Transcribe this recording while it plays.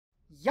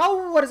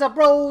Yo, what is up,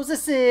 bros?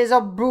 This is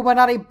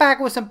Bruchminati back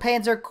with some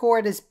Panzer Corps.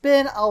 It has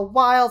been a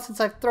while since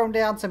I've thrown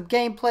down some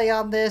gameplay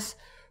on this.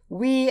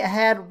 We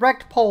had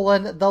wrecked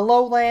Poland, the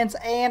lowlands,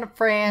 and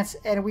France,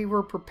 and we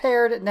were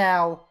prepared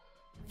now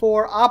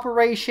for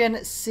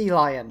Operation Sea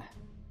Lion.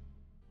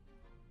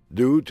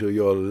 Due to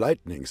your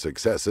lightning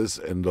successes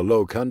in the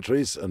Low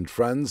Countries and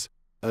France,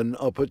 an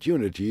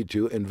opportunity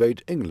to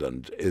invade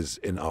England is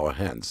in our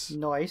hands.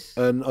 Nice.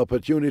 An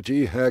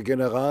opportunity, Herr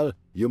General,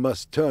 you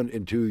must turn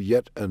into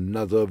yet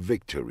another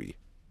victory.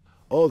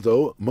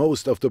 Although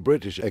most of the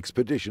British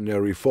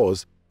expeditionary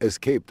force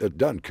escaped at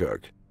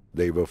Dunkirk,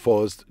 they were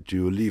forced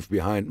to leave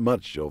behind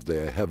much of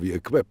their heavy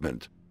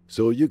equipment,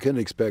 so you can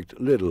expect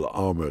little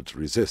armored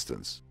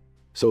resistance.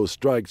 So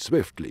strike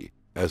swiftly,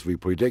 as we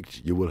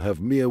predict you will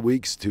have mere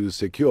weeks to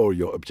secure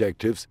your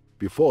objectives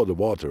before the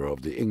water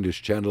of the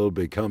English Channel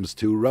becomes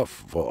too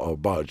rough for our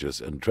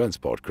barges and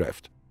transport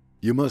craft.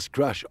 You must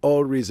crush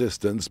all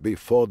resistance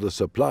before the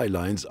supply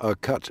lines are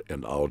cut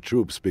and our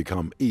troops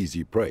become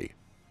easy prey.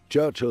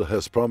 Churchill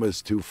has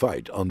promised to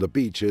fight on the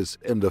beaches,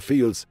 in the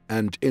fields,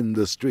 and in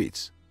the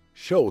streets.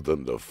 Show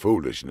them the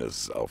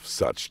foolishness of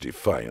such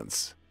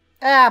defiance.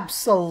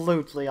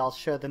 Absolutely, I'll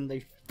show them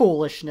the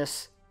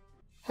foolishness.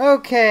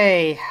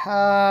 Okay,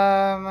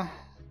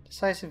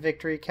 decisive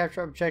victory.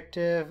 Capture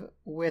objective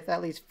with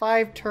at least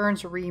 5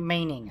 turns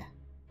remaining.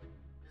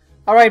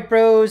 Alright,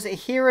 bros,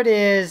 here it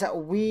is.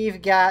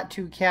 We've got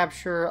to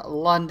capture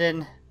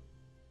London,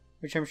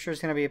 which I'm sure is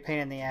going to be a pain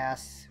in the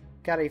ass.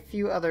 Got a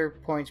few other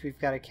points we've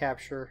got to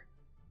capture.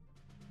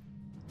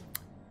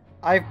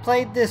 I've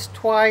played this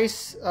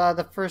twice,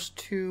 the first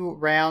 2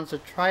 rounds, to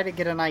try to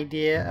get an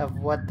idea of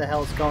what the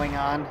hell's going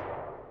on.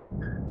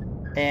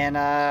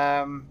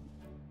 And,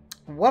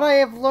 what I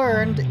have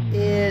learned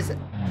is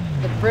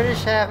the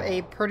British have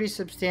a pretty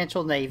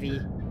substantial navy,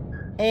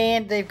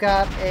 and they've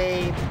got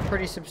a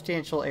pretty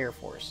substantial air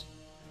force.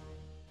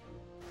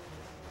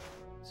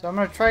 So I'm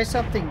going to try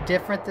something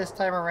different this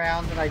time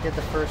around than I did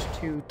the first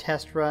 2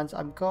 test runs.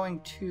 I'm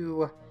going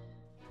to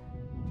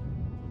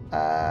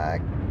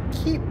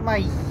keep my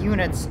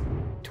units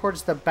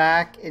towards the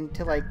back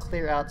until I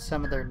clear out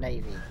some of their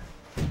navy.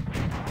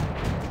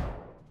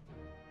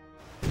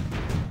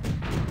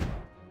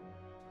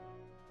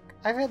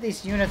 I've had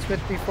these units with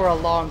me for a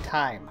long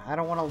time. I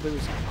don't want to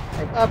lose them.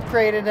 I've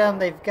upgraded them.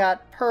 They've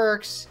got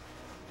perks.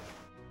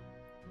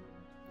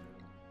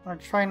 I'm going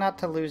to try not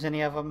to lose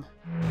any of them.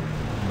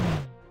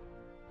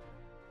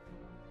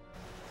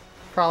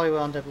 Probably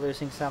will end up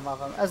losing some of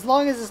them. As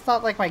long as it's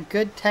not like my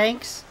good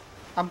tanks,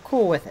 I'm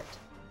cool with it.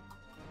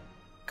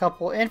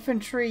 Couple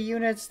infantry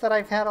units that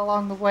I've had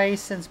along the way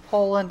since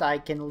Poland I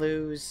can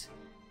lose.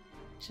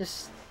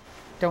 Just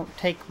don't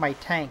take my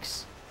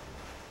tanks.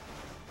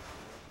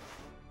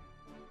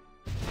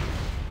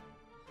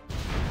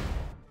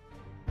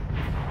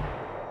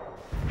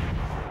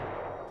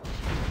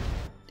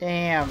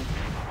 Damn.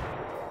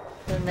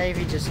 The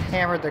Navy just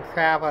hammered the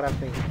crap out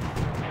of me.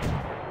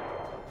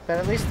 But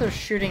at least they're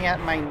shooting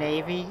at my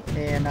Navy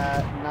and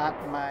not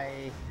my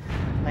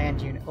land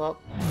unit. Well,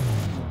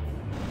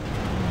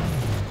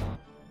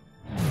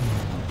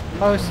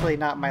 mostly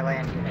not my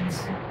land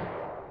units.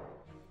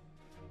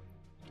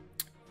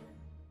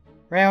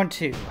 Round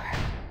 2.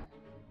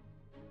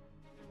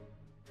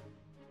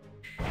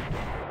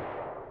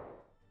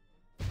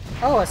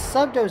 Oh, a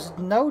sub does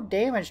no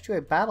damage to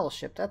a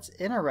battleship. That's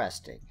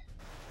interesting.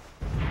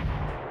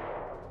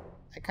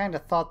 I kind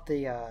of thought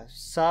the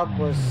sub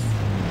was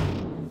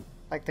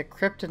like the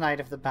kryptonite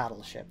of the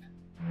battleship.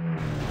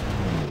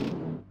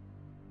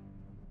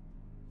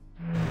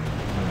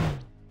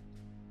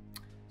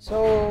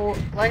 So,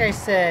 like I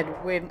said,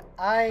 when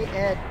I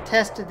had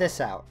tested this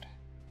out,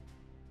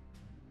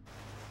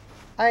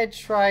 I had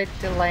tried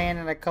to land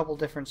in a couple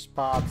different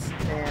spots,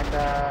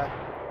 and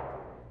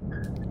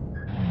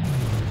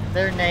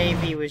their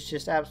navy was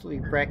just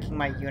absolutely wrecking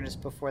my units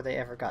before they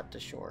ever got to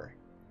shore.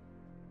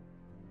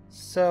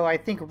 So I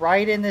think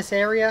right in this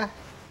area,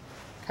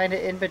 kind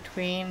of in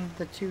between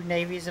the 2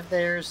 navies of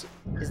theirs,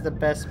 is the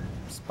best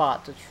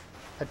spot to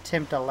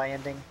attempt a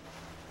landing.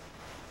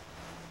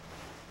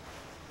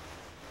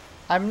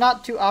 I'm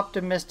not too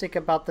optimistic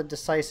about the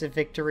decisive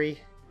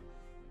victory.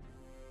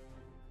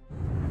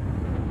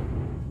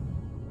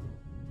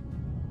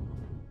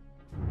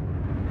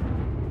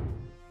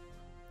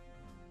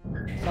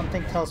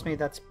 Something tells me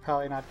that's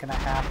probably not going to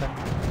happen.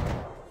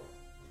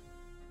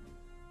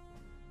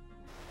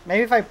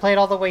 Maybe if I played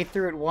all the way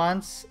through it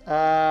once,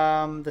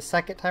 the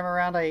second time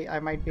around I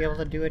might be able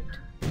to do it.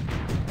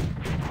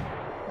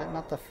 But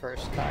not the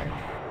first time.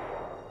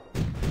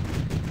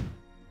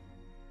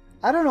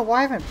 I don't know why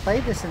I haven't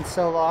played this in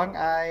so long.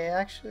 I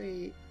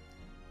actually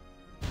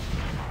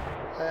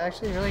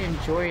really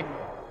enjoyed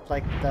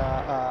like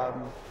the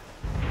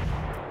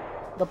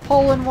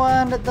Poland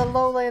one. The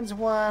Lowlands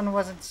one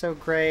wasn't so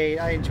great.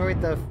 I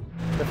enjoyed the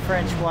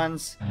French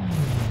ones.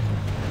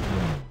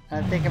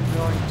 I think I'm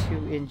going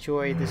to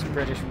enjoy this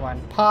British one.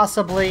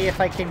 Possibly,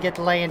 if I can get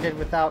landed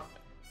without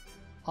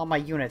all my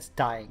units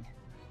dying.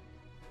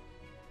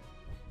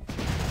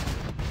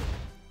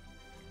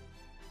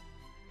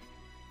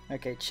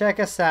 Okay, check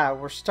us out.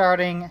 We're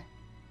starting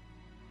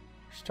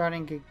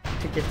to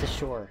get to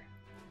shore.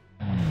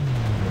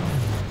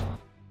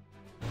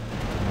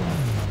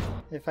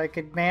 If I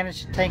could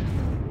manage to take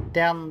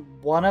down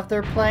one of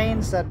their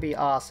planes, that'd be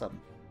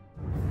awesome.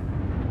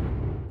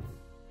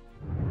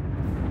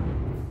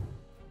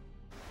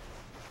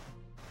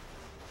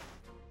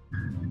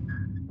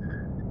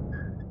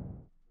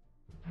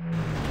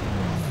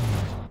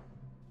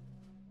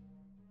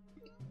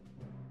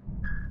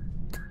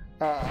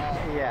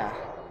 Yeah.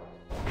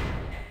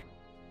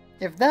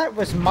 If that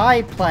was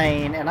my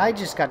plane and I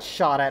just got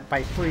shot at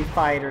by 3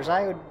 fighters,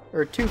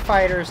 or 2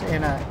 fighters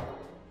and a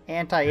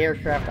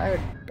anti-aircraft,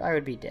 I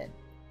would be dead.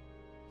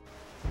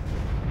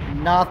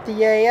 Not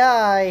the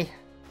AI.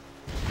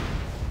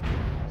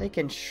 They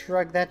can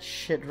shrug that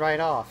shit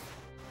right off.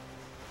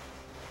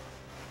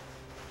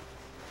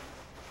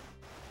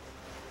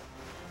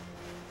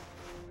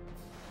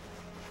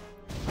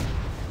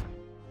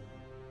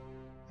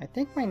 I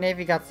think my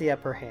Navy got the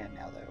upper hand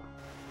now, though.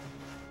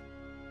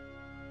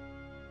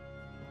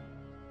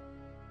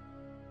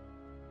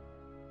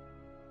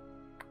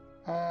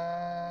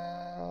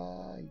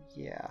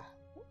 Yeah.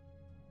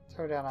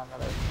 Throw down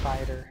another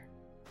fighter.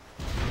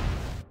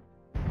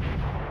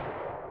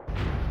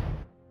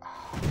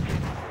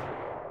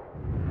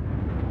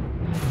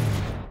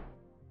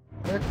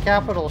 Their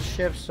capital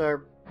ships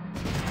are...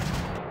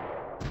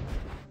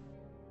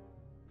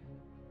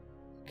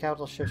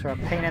 Capital ships are a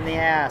pain in the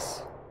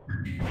ass.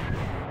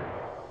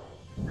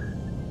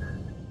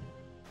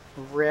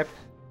 Rip.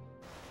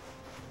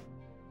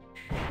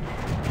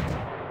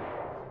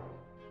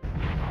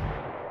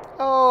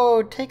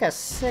 Oh, take a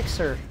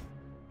 6er.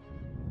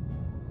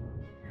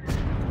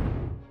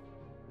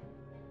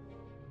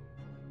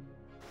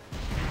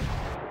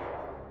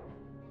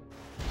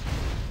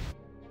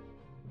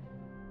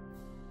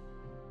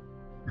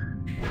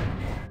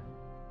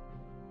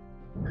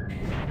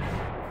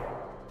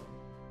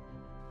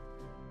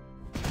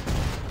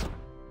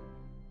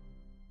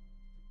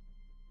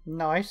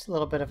 Nice, a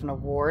little bit of an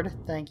award.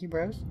 Thank you,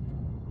 bros.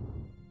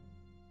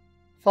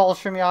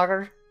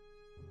 Fallschirmjäger.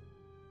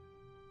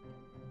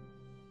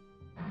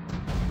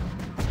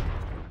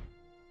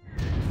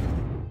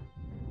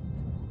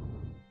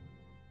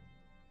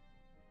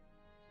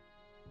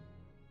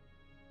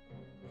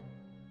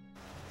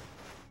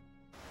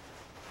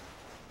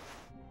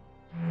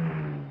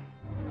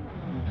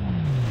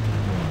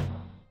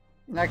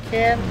 Now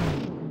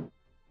can...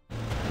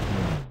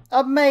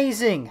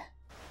 Amazing!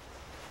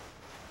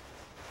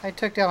 I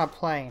took down a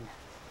plane.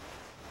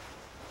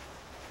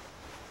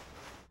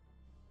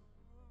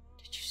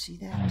 Did you see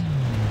that? Did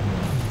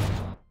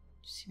you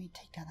see me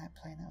take down that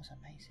plane? That was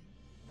amazing.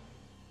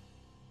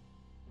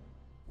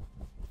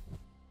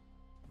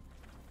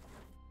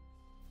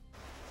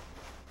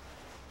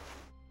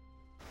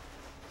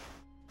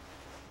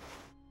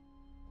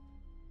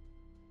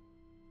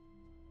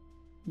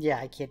 Yeah,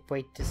 I can't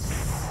wait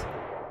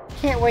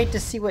to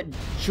see what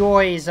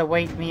joys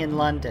await me in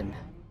London.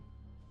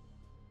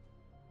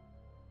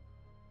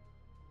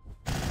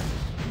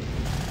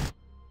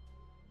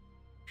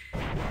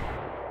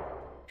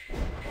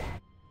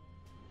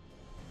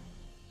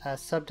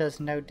 Sub does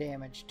no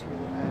damage to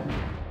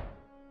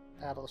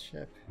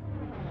battleship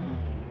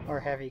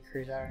or heavy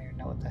cruise. I don't even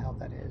know what the hell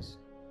that is.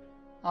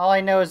 All I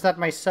know is that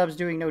my sub's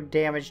doing no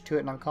damage to it,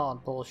 and I'm calling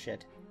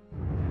bullshit.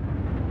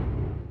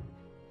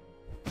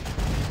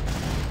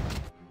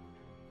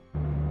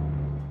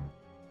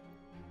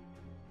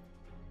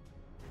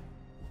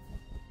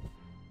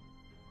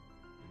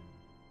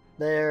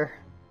 There.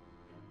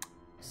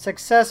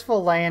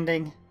 Successful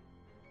landing.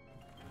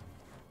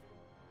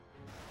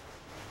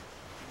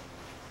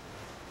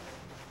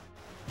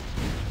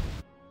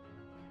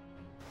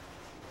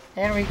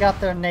 And we got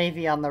their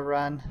Navy on the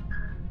run.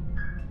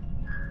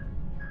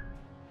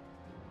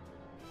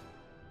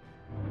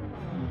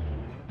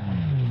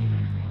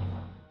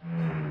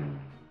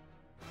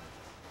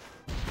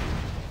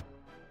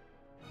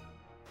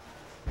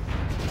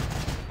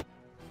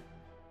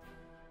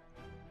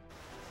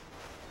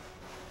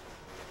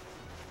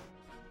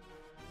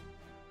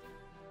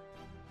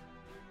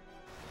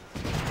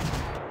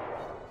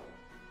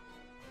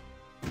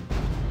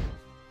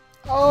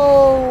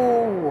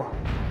 Oh!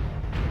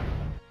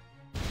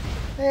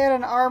 They had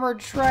an armored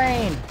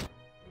train.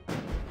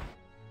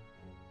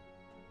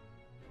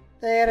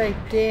 They had a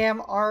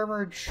damn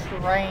armored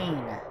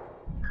train.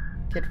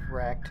 Get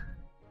wrecked.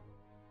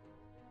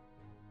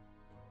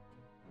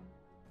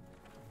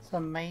 It's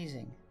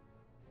amazing.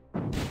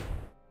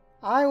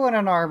 I want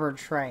an armored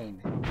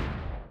train.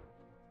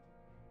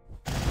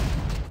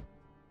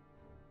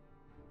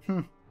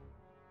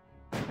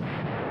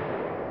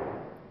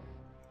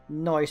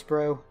 Nice,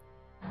 bro.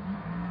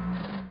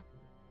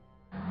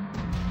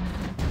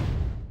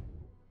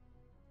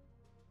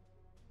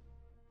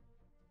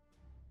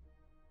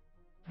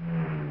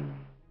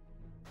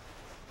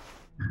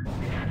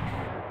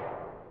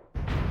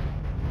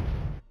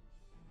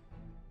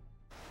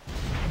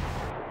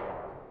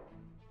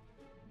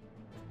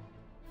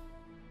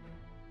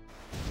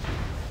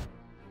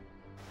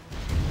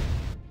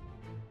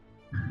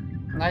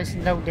 Nice,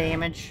 no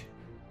damage.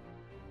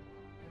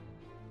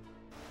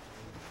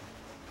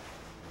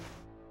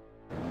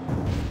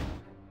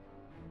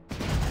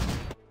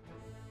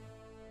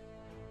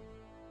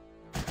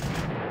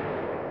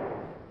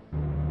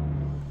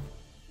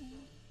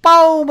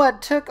 Boom!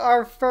 It took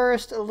our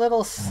first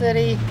little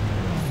city.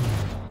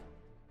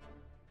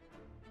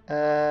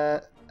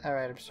 Alright,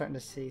 I'm starting to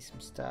see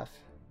some stuff.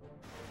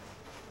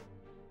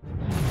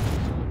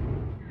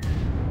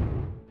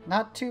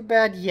 Not too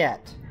bad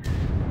yet.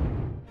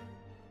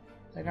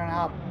 I don't know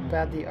how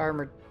bad the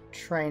armored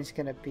train's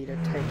gonna be to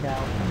take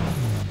out.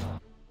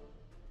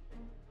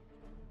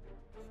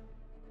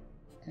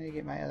 Let me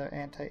get my other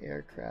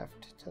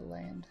anti-aircraft to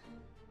land.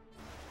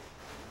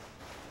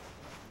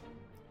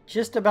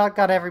 Just about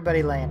got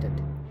everybody landed.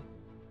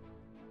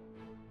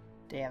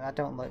 Damn, that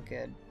don't look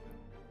good.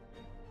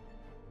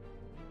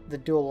 The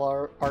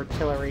dual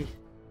artillery.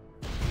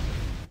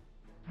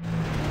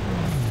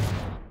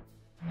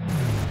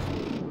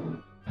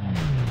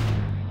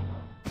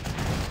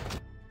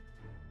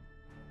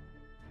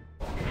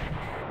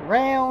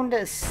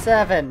 Round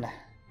 7.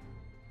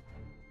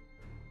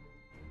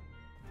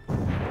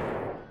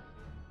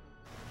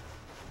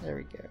 There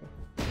we go.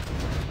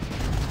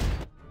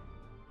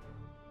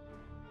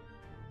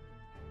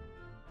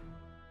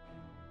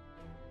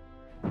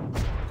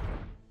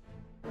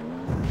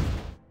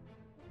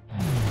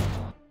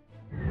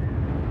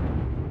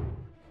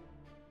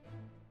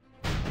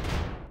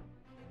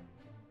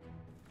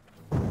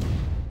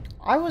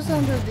 I was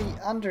under the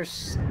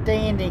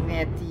understanding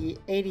that the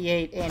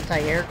 88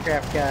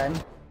 anti-aircraft gun,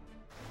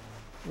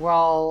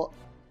 while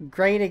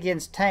great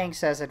against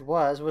tanks as it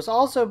was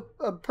also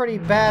a pretty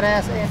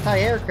badass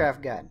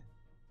anti-aircraft gun.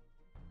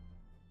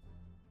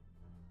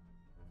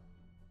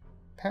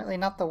 Apparently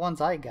not the ones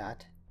I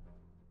got.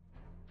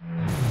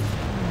 I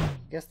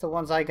guess the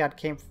ones I got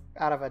came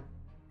out of a...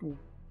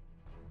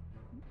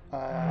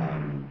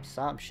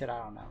 some shit, I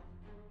don't know.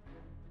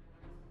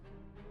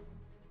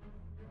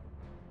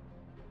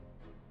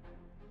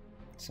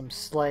 Some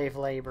slave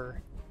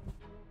labor.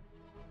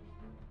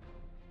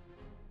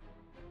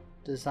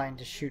 Designed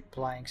to shoot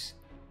planks.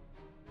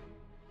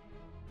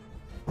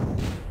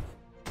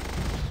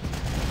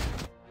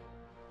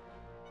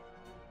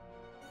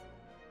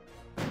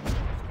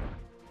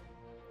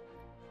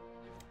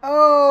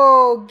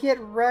 Oh, get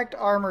wrecked,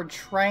 armored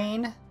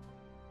train.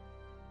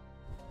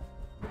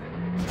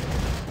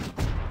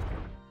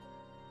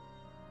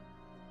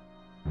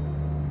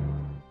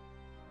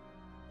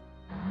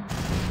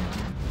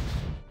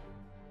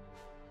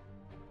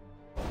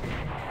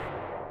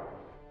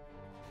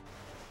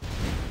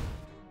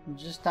 I'm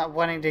just not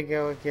wanting to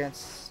go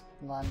against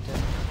London.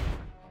 I'm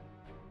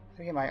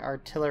gonna get my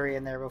artillery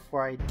in there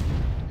before I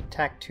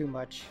attack too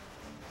much.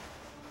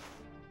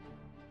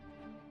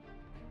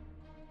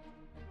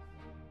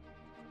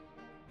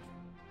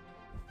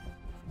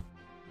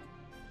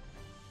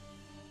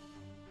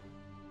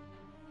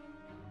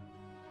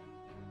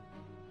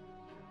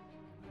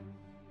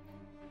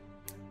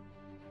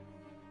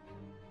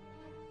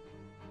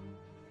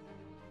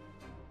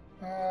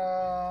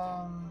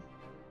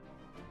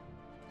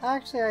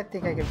 Actually, I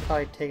think I could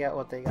probably take out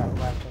what they got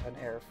left of an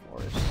Air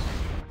Force.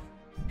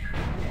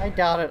 I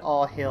doubt it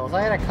all heals.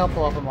 I had a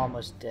couple of them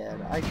almost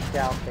dead. I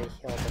doubt they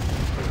healed them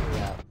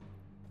completely out.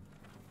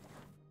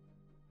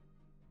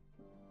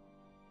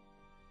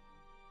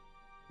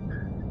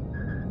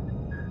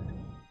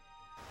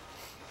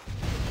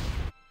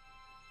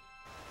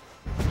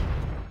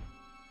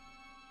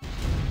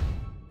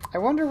 I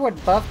wonder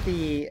what buff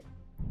the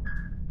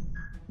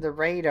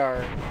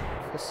radar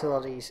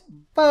facilities.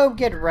 Boom,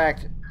 get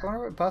wrecked. I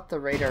wonder what buff the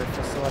radar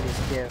facilities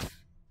give.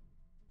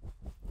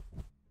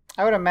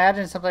 I would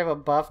imagine some type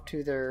of buff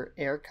to their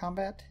air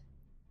combat.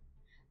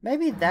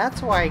 Maybe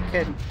that's why I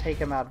couldn't take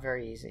them out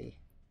very easy.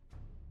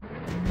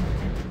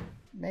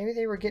 Maybe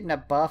they were getting a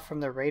buff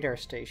from the radar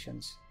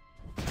stations.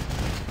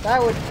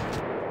 That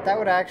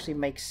would actually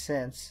make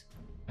sense.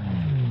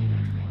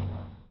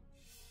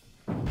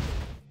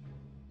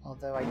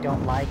 Although I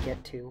don't like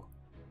it too.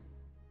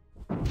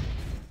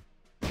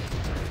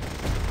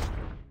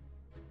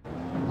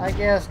 I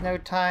guess no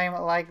time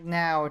like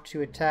now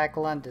to attack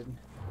London.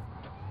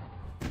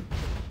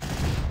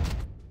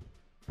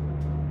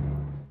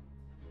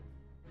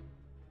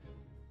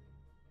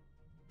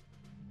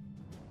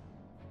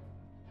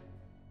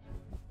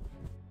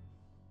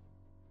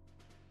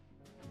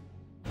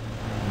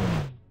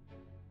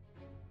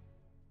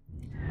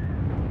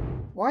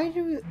 Why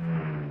do...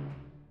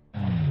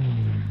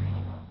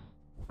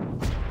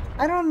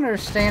 I don't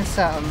understand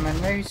something, and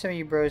maybe some of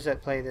you bros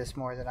that play this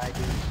more than I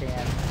do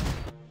can.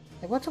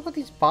 Like, what's up with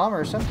these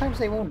bombers? Sometimes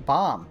they won't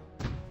bomb.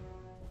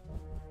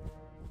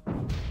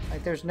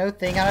 Like, there's no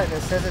thing on it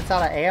that says it's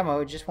out of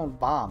ammo, it just won't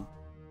bomb.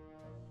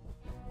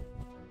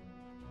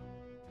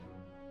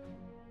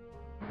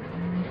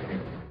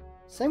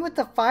 Same with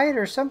the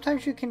fighter.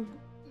 Sometimes you can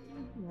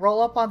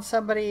roll up on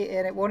somebody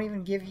and it won't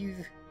even give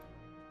you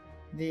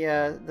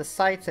the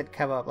sights that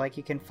come up. Like,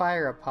 you can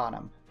fire upon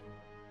them.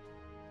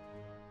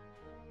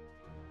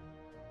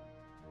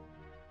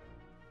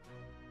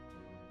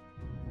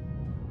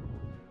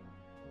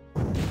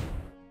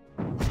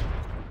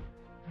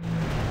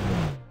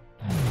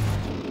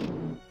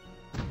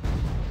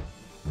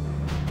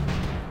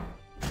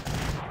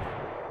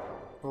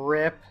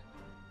 Rip.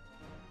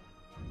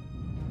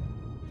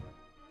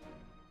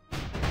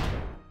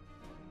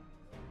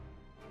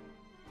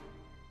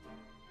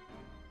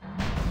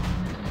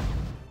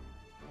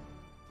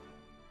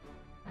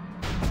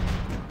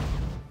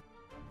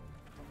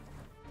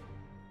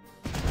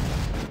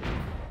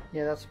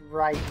 Yeah, that's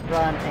right.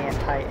 Run,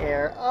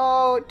 anti-air.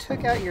 Oh, it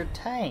took out your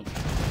tank.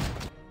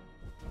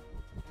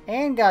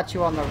 And got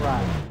you on the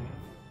run.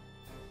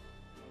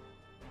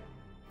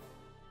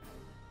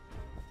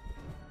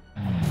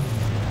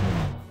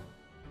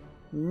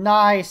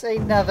 Nice!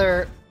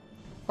 Another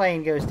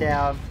plane goes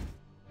down.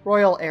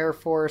 Royal Air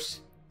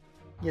Force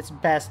gets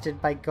bested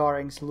by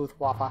Göring's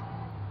Luftwaffe.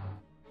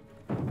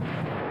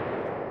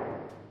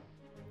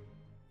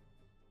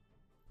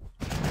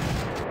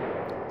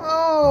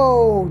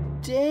 Oh,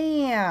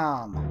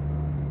 damn!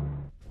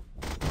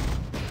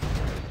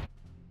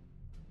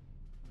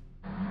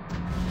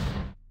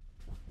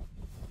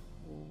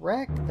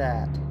 Wreck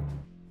that.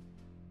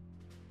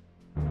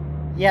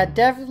 Yeah,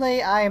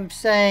 definitely I am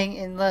saying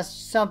unless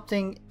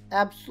something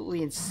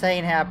absolutely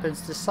insane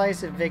happens,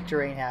 decisive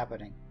victory ain't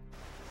happening.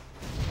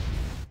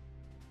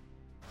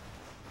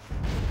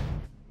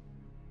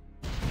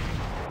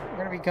 We're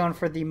gonna be going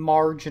for the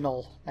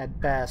marginal,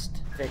 at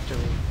best, victory.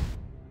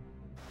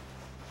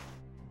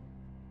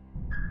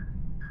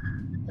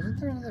 Wasn't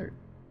there another...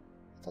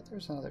 I thought there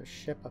was another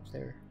ship up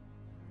there.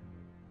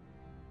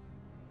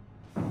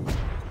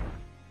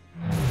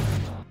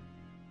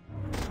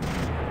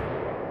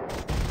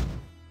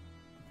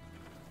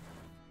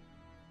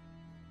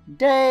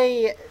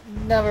 Day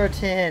number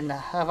 10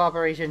 of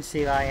Operation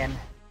Sea Lion.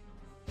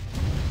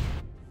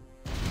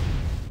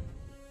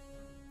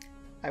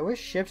 I wish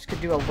ships could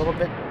do a little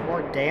bit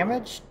more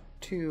damage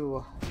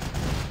to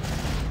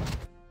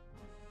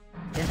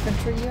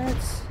infantry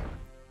units.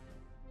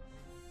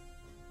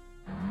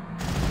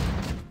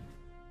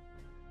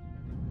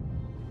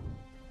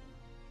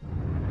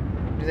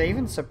 Do they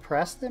even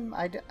suppress them?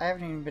 I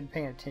haven't even been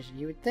paying attention.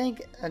 You would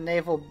think a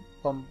naval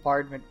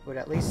bombardment would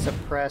at least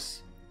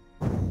suppress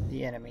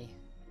the enemy.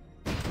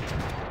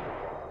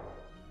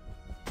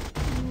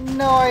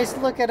 Nice!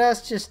 Look at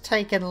us just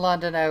taking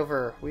London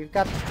over. We've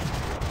got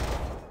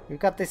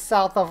the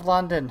south of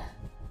London.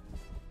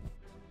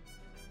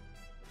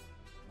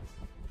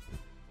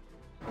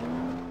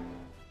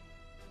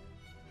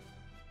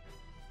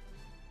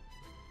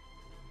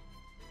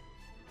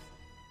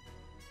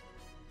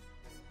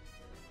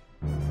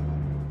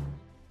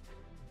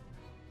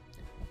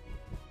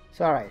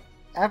 So, alright.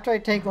 After I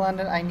take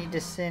London, I need to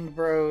send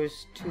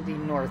bros to the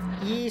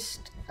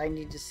northeast. I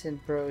need to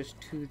send bros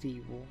to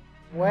the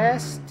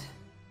west.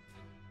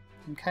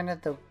 And kind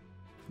of the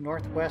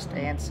northwest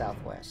and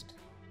southwest.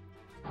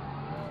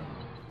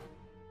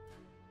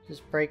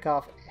 Just break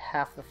off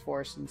half the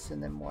force and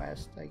send them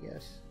west, I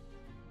guess.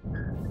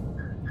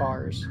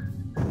 Bars.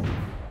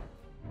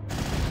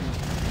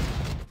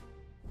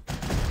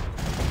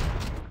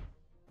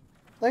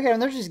 Look at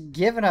them, they're just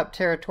giving up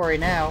territory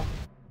now.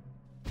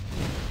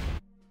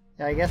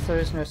 Yeah, I guess there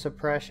is no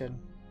suppression.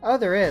 Oh,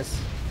 there is.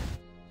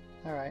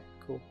 Alright,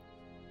 cool.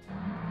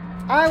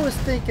 I was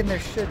thinking there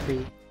should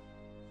be.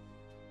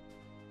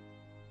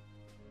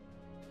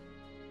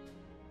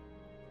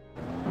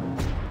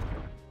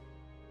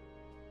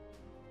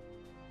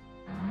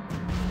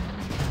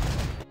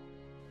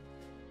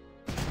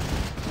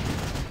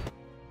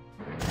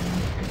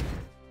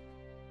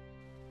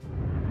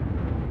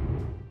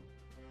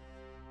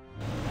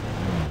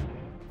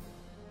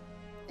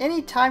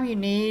 Anytime you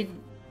need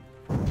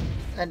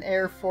an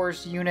Air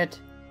Force unit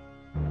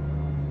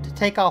to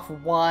take off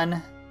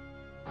one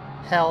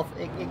health,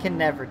 it can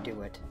never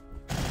do it.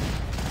 I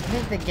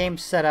think the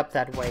game's set up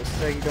that way,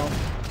 so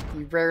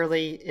you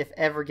rarely, if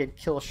ever, get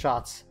kill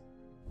shots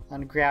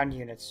on ground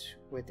units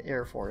with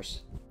Air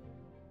Force.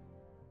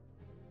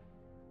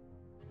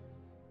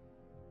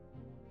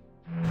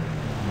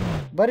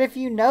 But if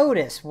you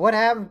notice, what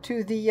happened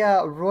to the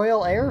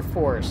Royal Air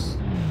Force?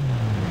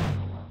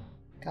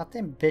 Got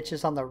them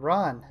bitches on the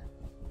run.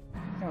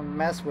 Don't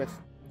mess with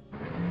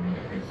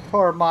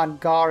Hermann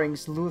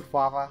Göring's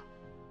Luftwaffe.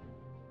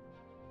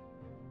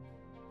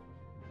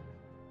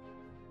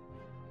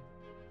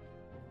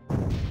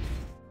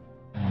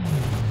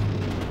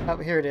 Oh,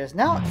 here it is.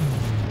 Now,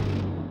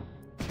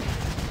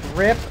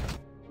 rip.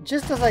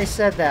 Just as I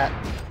said that,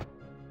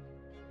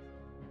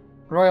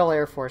 Royal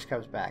Air Force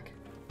comes back.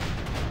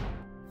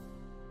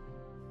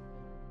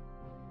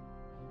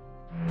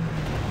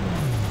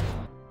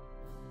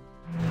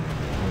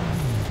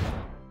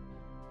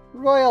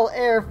 Royal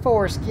Air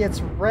Force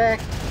gets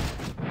wrecked.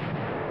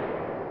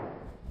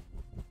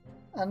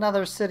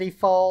 Another city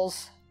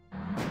falls.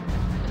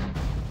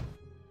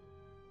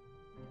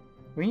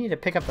 We need to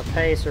pick up the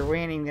pace or we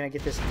ain't even gonna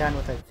get this done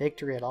with a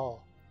victory at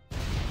all.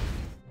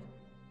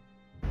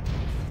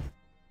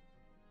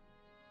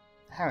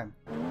 How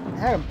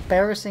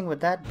embarrassing would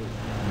that be?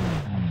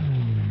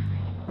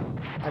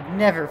 I've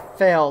never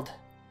failed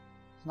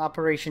an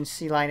Operation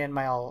Sea Lion in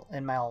my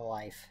whole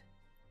life.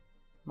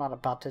 I'm not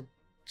about to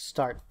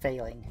start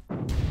failing.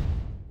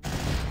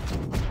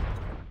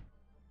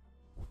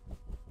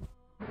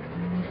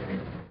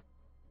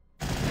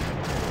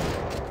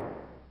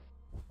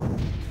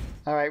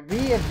 Alright, we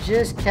have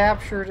just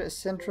captured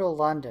central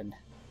London.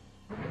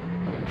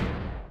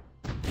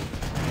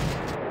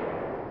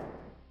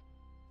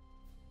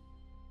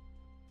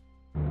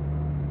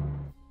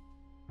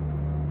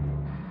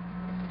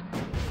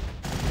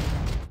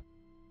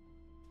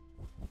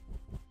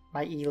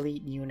 My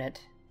elite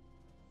unit.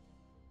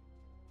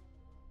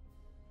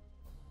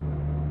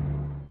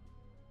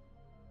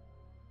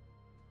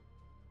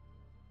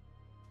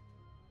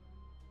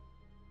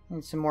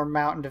 Need some more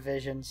mountain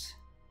divisions.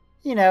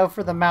 You know,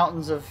 for the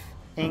mountains of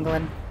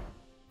England.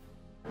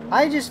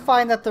 I just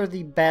find that they're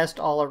the best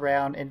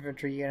all-around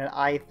infantry unit,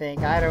 I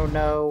think. I don't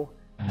know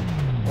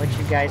what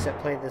you guys that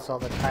play this all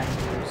the time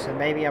do, so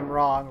maybe I'm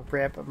wrong,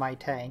 rip my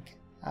tank.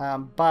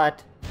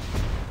 But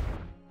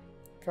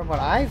from what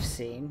I've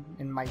seen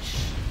in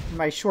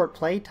my short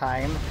play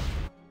time,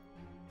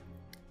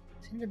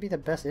 seem to be the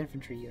best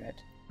infantry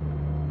unit.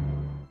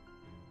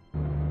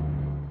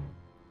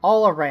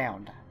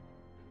 All-around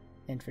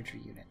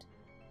infantry unit.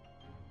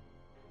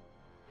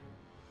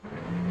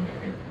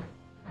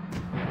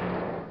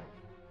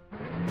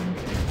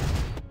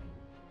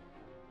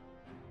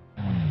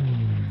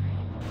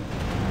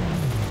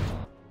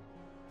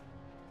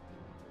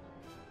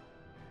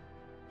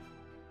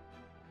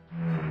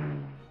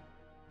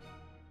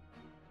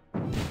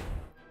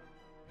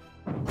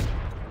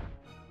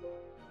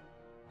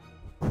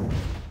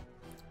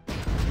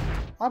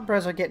 My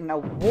bros are getting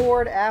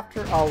award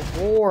after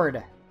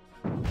award.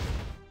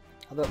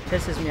 Although it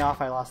pisses me off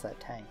I lost that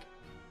tank.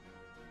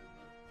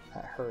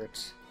 That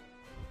hurts.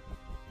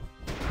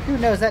 Who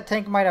knows, that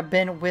tank might have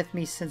been with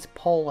me since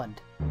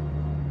Poland.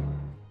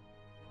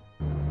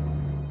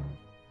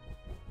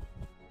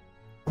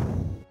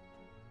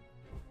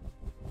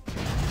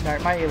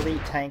 Alright, my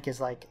elite tank is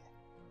like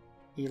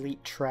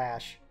elite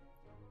trash.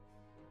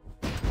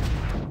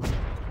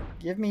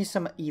 Give me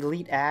some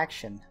elite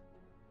action.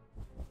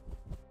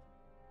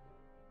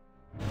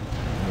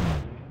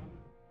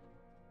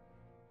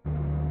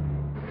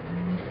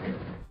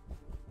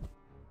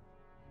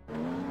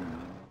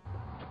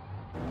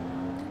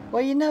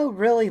 Well, you know,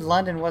 really,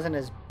 London wasn't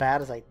as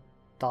bad as I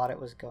thought it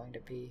was going to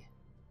be.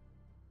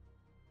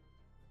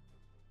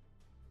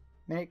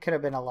 I mean, it could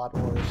have been a lot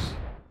worse.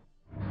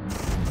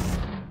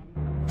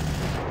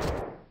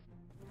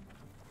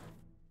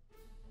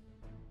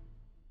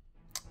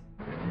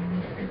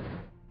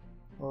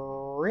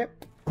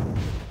 Rip.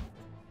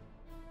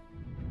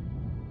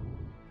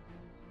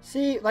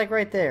 See, like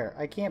right there,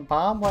 I can't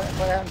bomb. What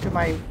happened to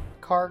my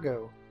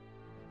cargo?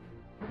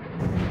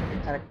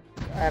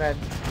 At a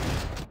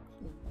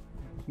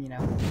you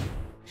know,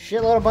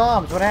 shitload of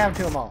bombs. What happened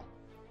to them all?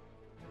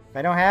 If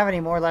I don't have any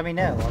more, let me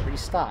know. I'll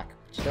restock.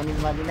 But you don't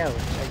even let me know.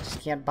 I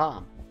just can't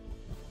bomb.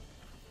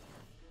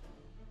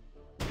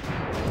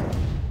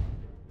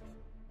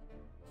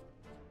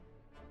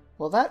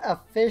 Well, that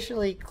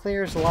officially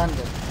clears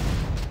London.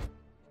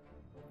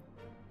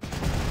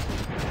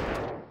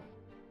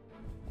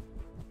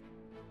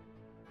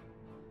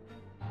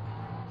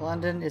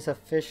 London is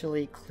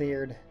officially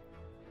cleared.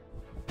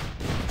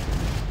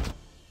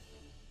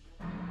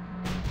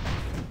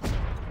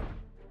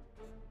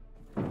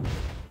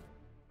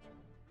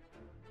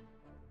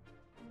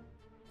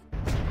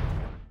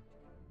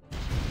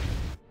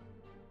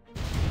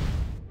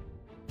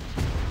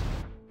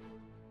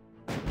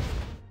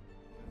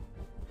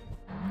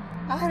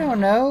 I don't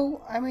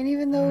know. I mean,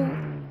 even though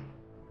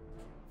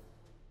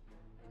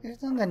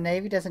the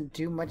Navy doesn't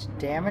do much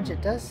damage,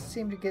 it does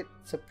seem to get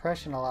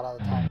suppression a lot of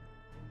the time.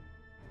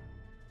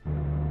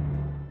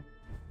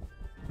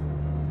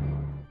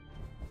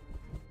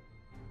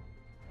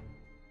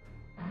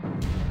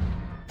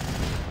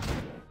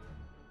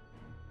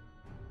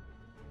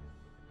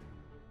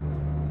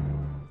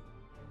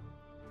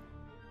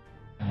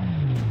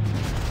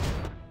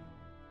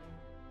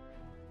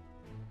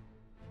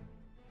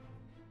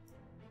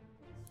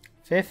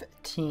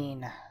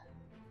 $15.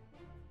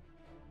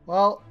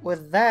 Well,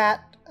 with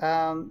that,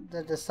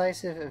 the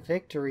decisive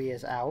victory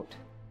is out.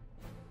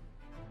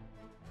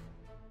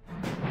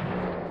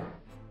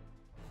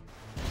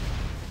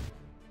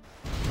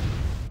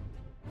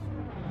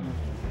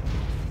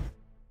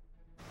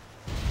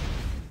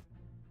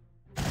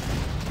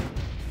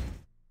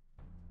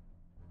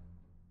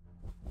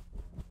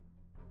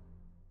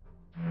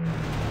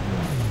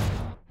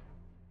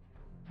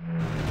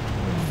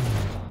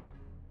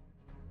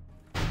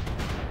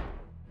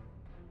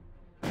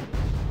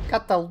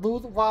 Got the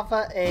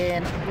Luftwaffe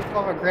and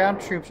Luftwaffe ground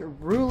troops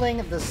ruling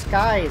the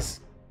skies.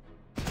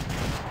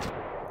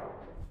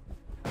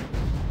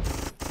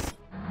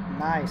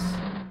 Nice.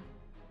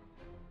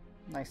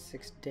 Nice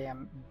 6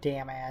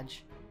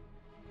 damage.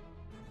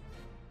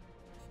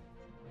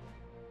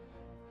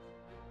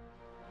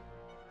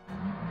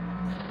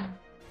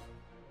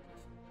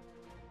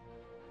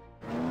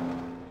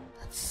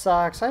 That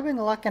sucks. I've been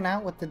lucking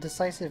out with the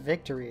decisive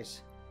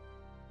victories.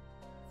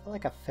 I feel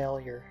like a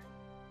failure.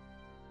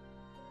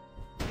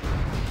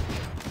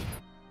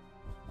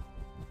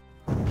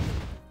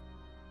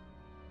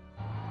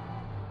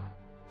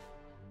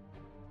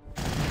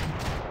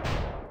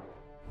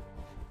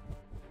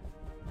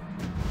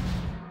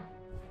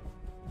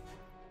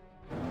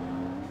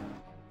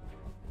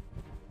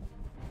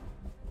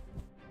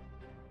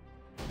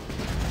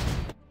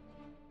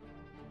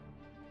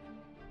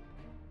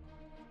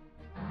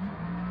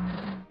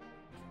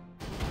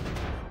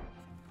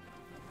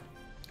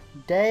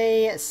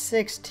 Day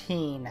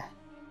 16.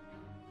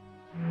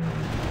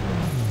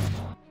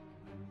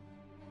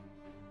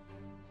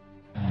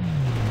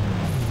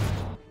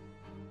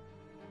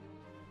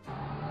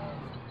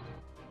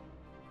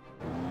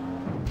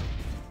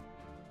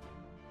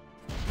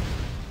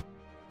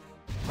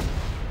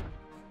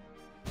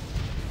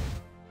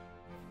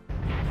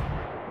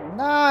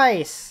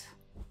 Nice!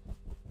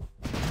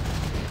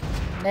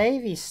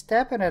 Navy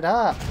stepping it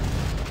up.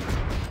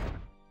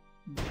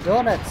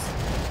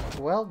 Donuts.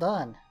 Well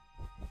done.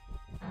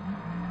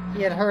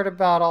 He had heard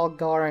about all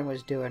Goring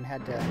was doing,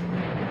 had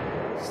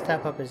to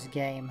step up his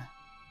game.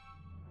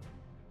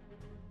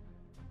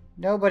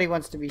 Nobody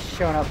wants to be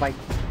shown up by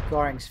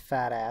Goring's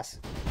fat ass.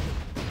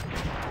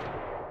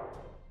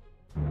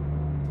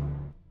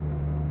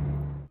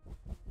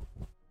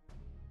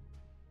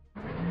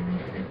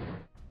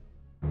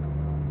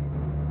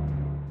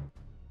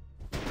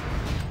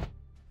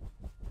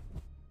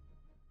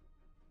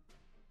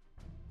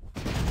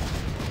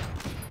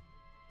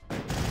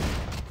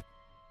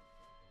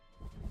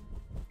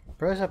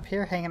 Bro's up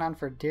here hanging on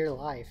for dear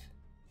life.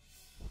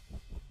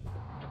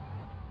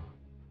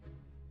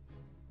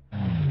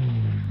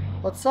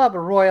 What's up,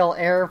 Royal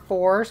Air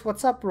Force?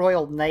 What's up,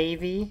 Royal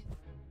Navy?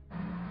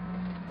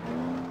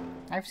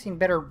 I've seen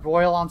better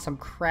Royal on some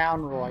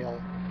Crown Royal.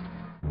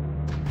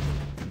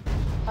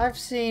 I've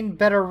seen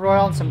better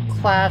Royal on some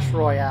Clash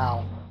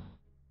Royale.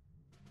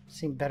 I've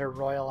seen better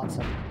Royal on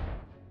some...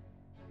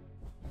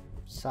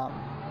 something.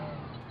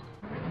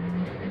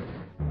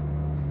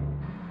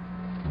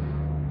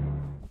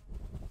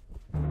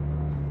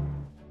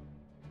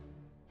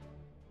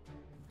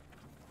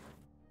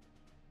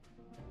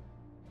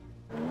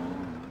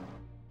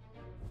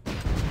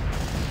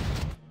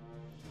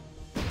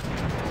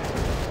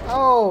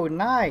 Oh,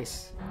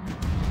 nice! I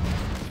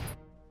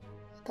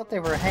thought they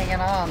were hanging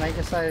on. They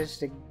decided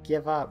just to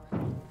give up.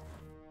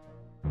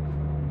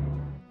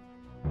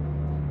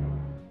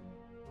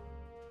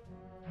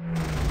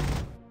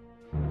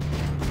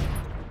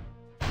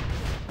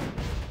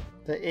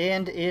 The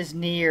end is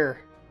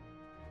near.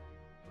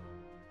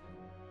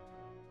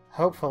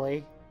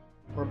 Hopefully.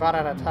 We're about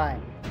out of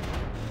time.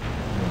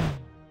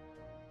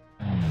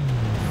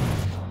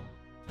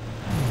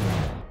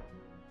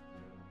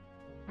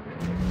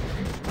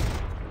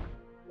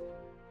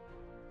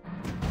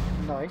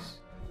 Nice.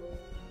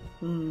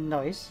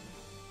 Nice.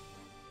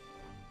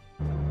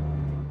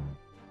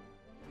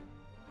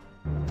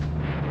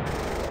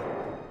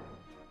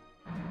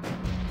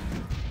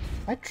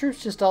 My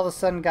troops just all of a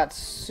sudden got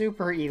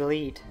super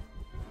elite.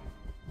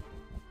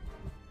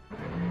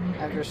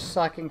 After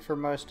sucking for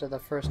most of the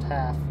first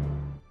half.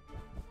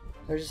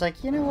 They're just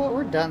like, you know what,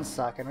 we're done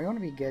sucking. We want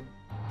to be good.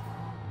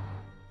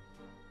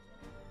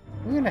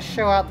 We're gonna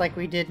show out like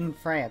we did in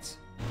France.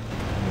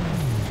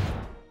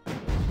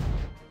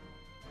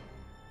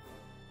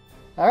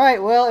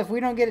 Alright, well, if we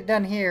don't get it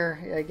done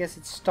here, I guess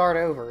it's start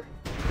over.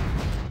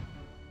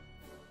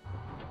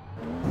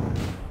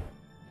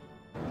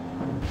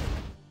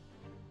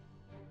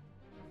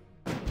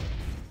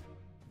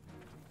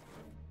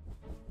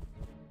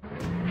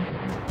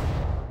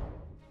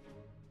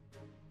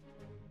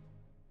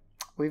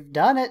 We've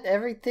done it.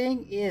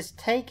 Everything is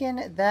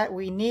taken that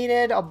we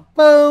needed. A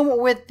boom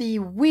with the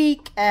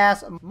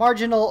weak-ass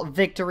marginal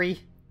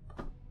victory.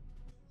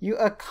 You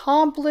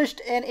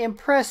accomplished an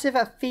impressive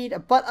feat,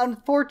 but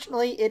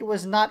unfortunately it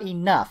was not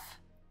enough.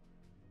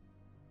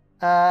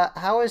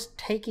 How is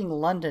taking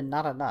London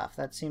not enough?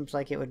 That seems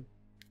like it would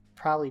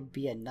probably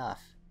be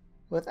enough.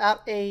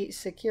 Without a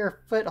secure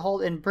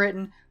foothold in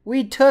Britain,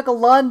 we took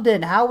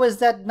London. How is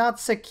that not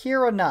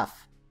secure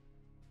enough?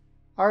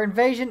 Our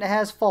invasion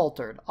has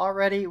faltered.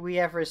 Already we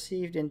have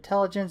received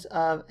intelligence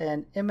of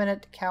an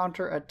imminent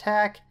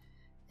counterattack,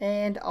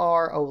 and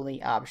our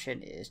only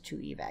option is to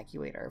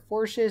evacuate our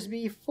forces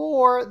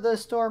before the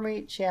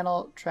stormy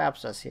channel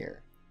traps us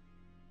here.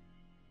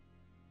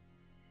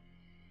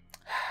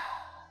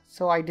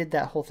 So I did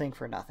that whole thing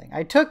for nothing.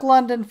 I took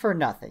London for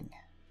nothing.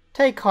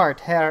 Take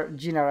heart, Herr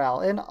General.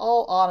 In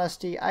all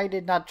honesty, I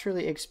did not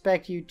truly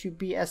expect you to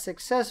be as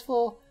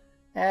successful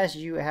as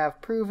you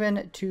have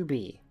proven to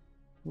be.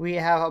 We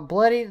have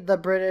bloodied the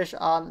British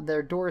on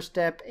their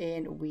doorstep,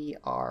 and we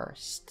are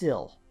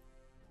still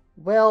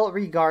well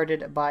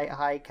regarded by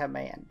high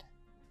command.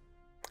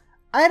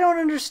 I don't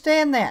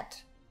understand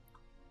that.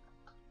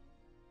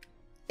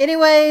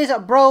 Anyways,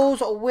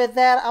 bros, with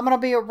that, I'm going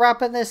to be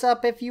wrapping this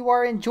up. If you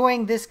are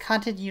enjoying this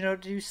content, you know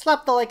to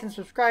slap the like and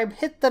subscribe,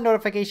 hit the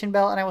notification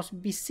bell, and I will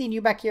be seeing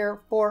you back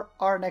here for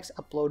our next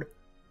upload.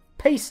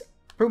 Peace.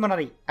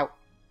 Bruchminati out.